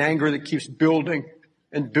 That anger that keeps building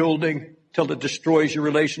and building till it destroys your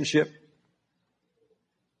relationship.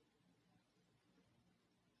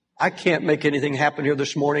 I can't make anything happen here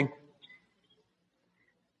this morning.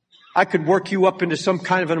 I could work you up into some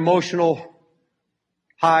kind of an emotional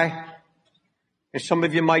high. And some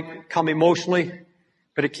of you might come emotionally,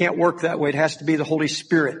 but it can't work that way. It has to be the Holy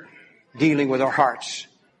Spirit dealing with our hearts.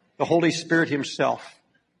 The Holy Spirit Himself.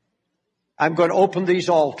 I'm going to open these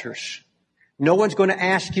altars. No one's going to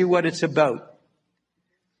ask you what it's about.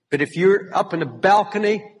 But if you're up in a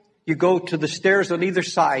balcony, you go to the stairs on either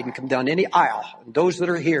side and come down any aisle. And those that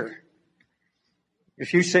are here,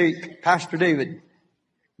 if you say, Pastor David,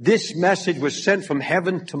 this message was sent from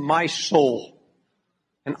heaven to my soul,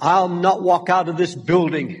 and I'll not walk out of this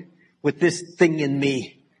building with this thing in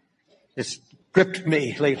me. It's gripped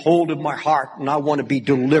me, laid hold of my heart, and I want to be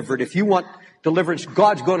delivered. If you want deliverance,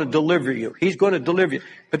 God's going to deliver you. He's going to deliver you.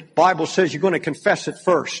 But the Bible says you're going to confess it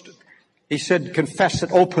first. He said, confess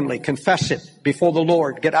it openly. Confess it before the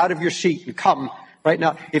Lord. Get out of your seat and come right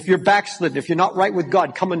now. If you're backslidden, if you're not right with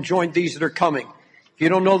God, come and join these that are coming. If you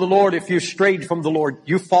don't know the Lord, if you've strayed from the Lord,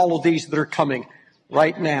 you follow these that are coming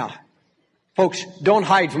right now. Folks, don't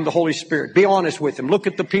hide from the Holy Spirit. Be honest with Him. Look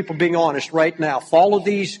at the people being honest right now. Follow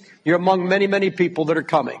these. You're among many, many people that are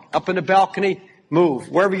coming. Up in the balcony, move.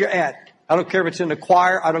 Wherever you're at. I don't care if it's in the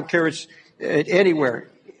choir. I don't care if it's anywhere.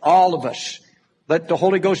 All of us. Let the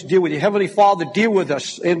Holy Ghost deal with you. Heavenly Father, deal with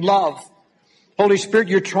us in love. Holy Spirit,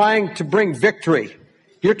 you're trying to bring victory.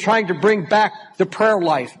 You're trying to bring back the prayer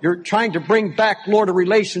life. You're trying to bring back, Lord, a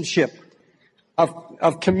relationship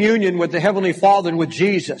of communion with the Heavenly Father and with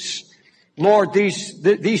Jesus. Lord,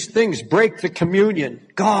 these things break the communion.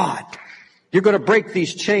 God, you're going to break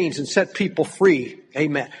these chains and set people free.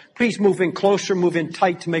 Amen. Please move in closer, move in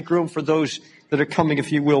tight to make room for those that are coming,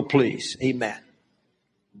 if you will, please. Amen.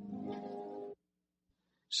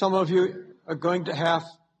 Some of you are going to have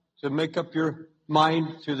to make up your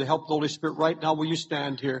mind through the help of the Holy Spirit right now. Will you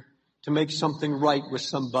stand here to make something right with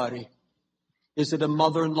somebody? Is it a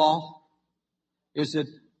mother-in-law? Is it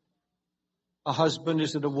a husband?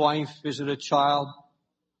 Is it a wife? Is it a child?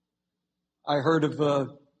 I heard of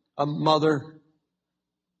a mother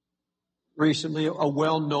recently, a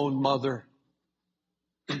well-known mother.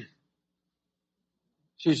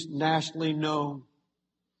 She's nationally known.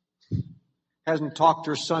 Hasn't talked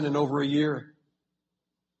to her son in over a year.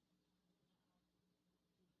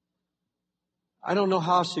 I don't know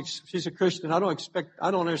how she's a Christian. I don't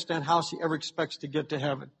understand how she ever expects to get to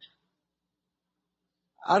heaven.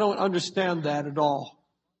 I don't understand that at all.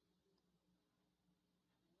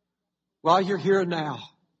 While you're here now,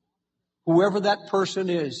 whoever that person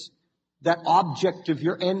is, that object of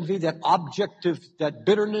your envy, that object of that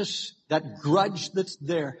bitterness, that grudge that's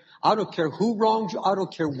there, I don't care who wronged you. I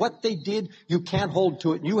don't care what they did. You can't hold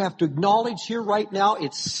to it. You have to acknowledge here right now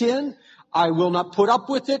it's sin. I will not put up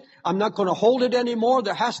with it. I'm not going to hold it anymore.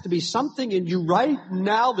 There has to be something in you right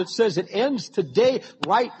now that says it ends today,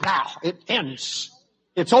 right now. It ends.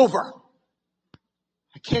 It's over.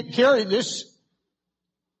 I can't carry this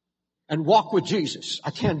and walk with Jesus.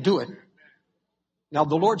 I can't do it. Now,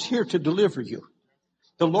 the Lord's here to deliver you.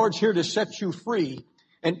 The Lord's here to set you free.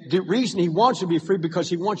 And the reason He wants you to be free, because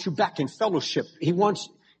He wants you back in fellowship.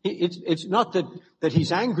 It's not that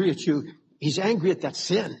He's angry at you. He's angry at that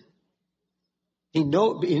sin. And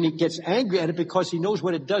He gets angry at it because He knows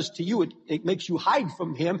what it does to you. It makes you hide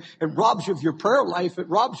from Him. It robs you of your prayer life. It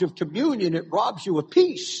robs you of communion. It robs you of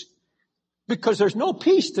peace. Because there's no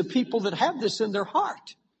peace to people that have this in their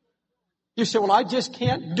heart. You say, well, I just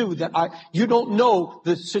can't do that. You don't know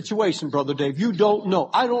the situation, Brother Dave. You don't know.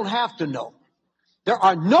 I don't have to know. There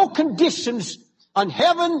are no conditions on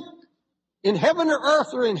heaven, in heaven or earth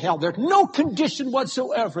or in hell. There's no condition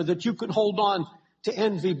whatsoever that you can hold on to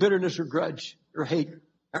envy, bitterness, or grudge, or hate,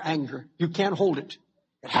 or anger. You can't hold it.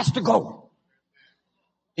 It has to go.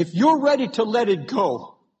 If you're ready to let it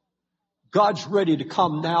go, God's ready to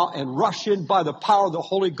come now and rush in by the power of the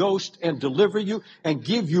Holy Ghost and deliver you and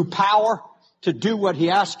give you power to do what he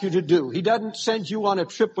asks you to do. He doesn't send you on a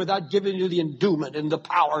trip without giving you the endowment and the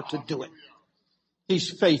power to do it.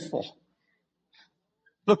 He's faithful.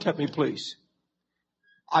 Look at me, please.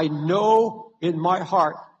 I know in my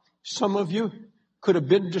heart some of you could have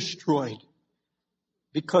been destroyed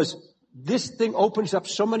because this thing opens up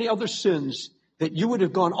so many other sins that you would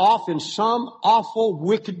have gone off in some awful,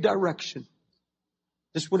 wicked direction.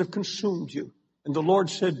 This would have consumed you. And the Lord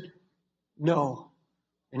said, no.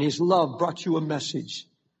 And his love brought you a message.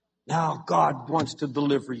 Now God wants to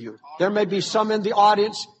deliver you. There may be some in the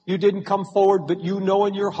audience, you didn't come forward, but you know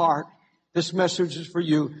in your heart, this message is for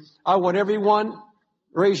you. I want everyone,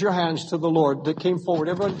 raise your hands to the Lord that came forward.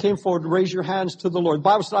 Everyone came forward, raise your hands to the Lord. The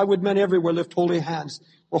Bible said, I would men everywhere lift holy hands.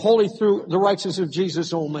 We're holy through the righteousness of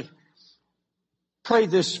Jesus only. Pray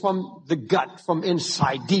this from the gut, from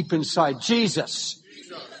inside, deep inside. Jesus,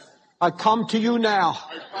 I come to you now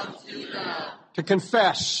to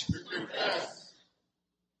confess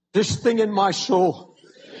this thing in my soul.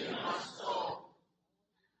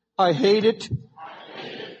 I hate it.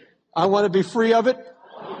 I want to be free of it.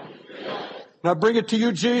 And I bring it to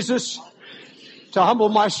you, Jesus, to humble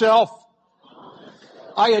myself.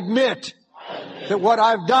 I admit that what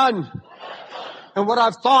I've done and what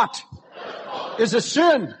I've thought is a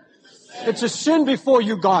sin. It's a sin before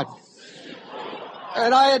you, God.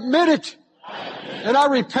 And I admit it. And I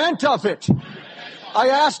repent of it. I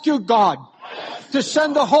ask you, God, to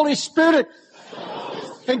send the Holy Spirit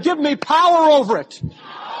and give me power over it.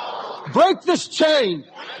 Break this chain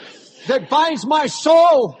that binds my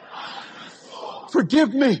soul.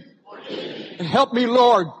 Forgive me and help me,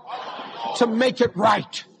 Lord, to make it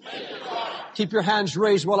right. Keep your hands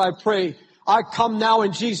raised while I pray. I come now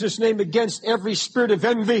in Jesus' name against every spirit of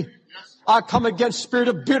envy. I come against spirit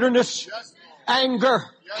of bitterness, anger,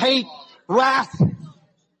 hate, wrath,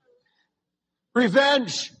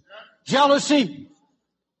 revenge, jealousy.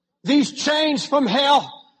 These chains from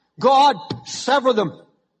hell, God, sever them,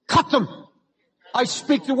 cut them. I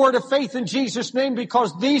speak the word of faith in Jesus' name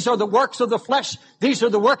because these are the works of the flesh. These are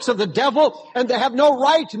the works of the devil, and they have no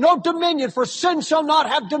right, no dominion, for sin shall not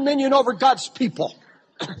have dominion over God's people.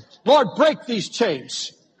 Lord, break these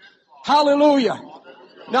chains. Hallelujah.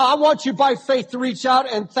 Now, I want you by faith to reach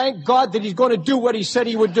out and thank God that he's going to do what he said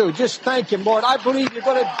he would do. Just thank him, Lord. I believe you're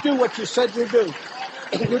going to do what you said you'd do.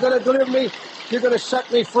 You're going to deliver me. You're going to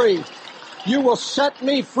set me free. You will set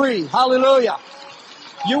me free. Hallelujah.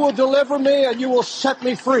 You will deliver me and you will set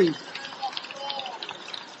me free.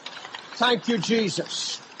 Thank you,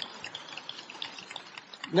 Jesus.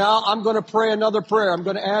 Now I'm going to pray another prayer. I'm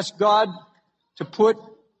going to ask God to put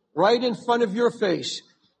right in front of your face.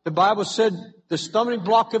 The Bible said the stumbling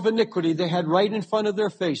block of iniquity they had right in front of their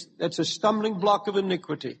face. That's a stumbling block of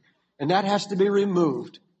iniquity. And that has to be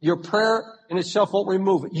removed. Your prayer in itself won't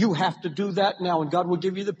remove it. You have to do that now, and God will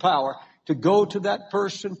give you the power to go to that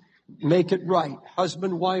person, make it right.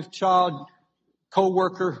 Husband, wife, child,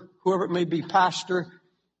 co-worker, whoever it may be, pastor,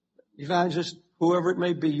 evangelist, whoever it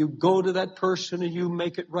may be. You go to that person and you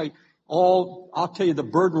make it right. I'll tell you, the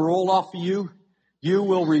burden will roll off of you. You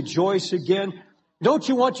will rejoice again. Don't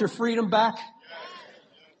you want your freedom back?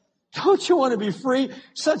 Don't you want to be free?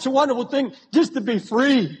 Such a wonderful thing just to be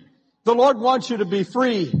free. The Lord wants you to be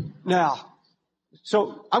free now.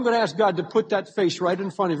 So I'm going to ask God to put that face right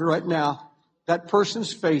in front of you right now. That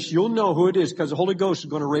person's face, you'll know who it is because the Holy Ghost is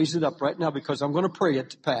going to raise it up right now because I'm going to pray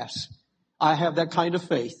it to pass. I have that kind of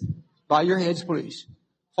faith. Bow your heads, please.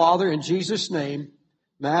 Father, in Jesus' name,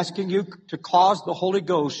 I'm asking you to cause the Holy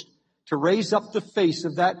Ghost to raise up the face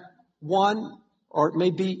of that one, or it may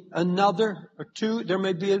be another or two. There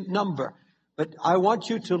may be a number. But I want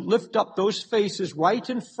you to lift up those faces right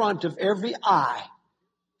in front of every eye.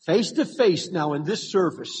 Face to face now in this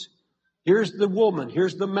service. Here's the woman.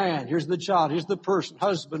 Here's the man. Here's the child. Here's the person.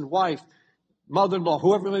 Husband, wife, mother-in-law,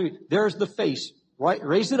 whoever it may be. There's the face. Right?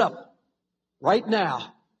 Raise it up. Right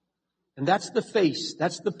now. And that's the face.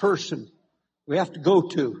 That's the person we have to go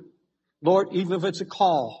to. Lord, even if it's a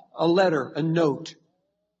call, a letter, a note.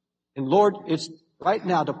 And Lord, it's right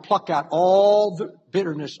now to pluck out all the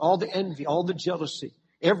bitterness, all the envy, all the jealousy,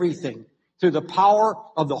 everything. Through the power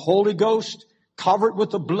of the Holy Ghost, cover it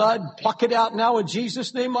with the blood, pluck it out now in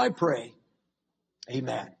Jesus' name I pray.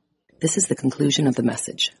 Amen. This is the conclusion of the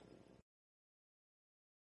message.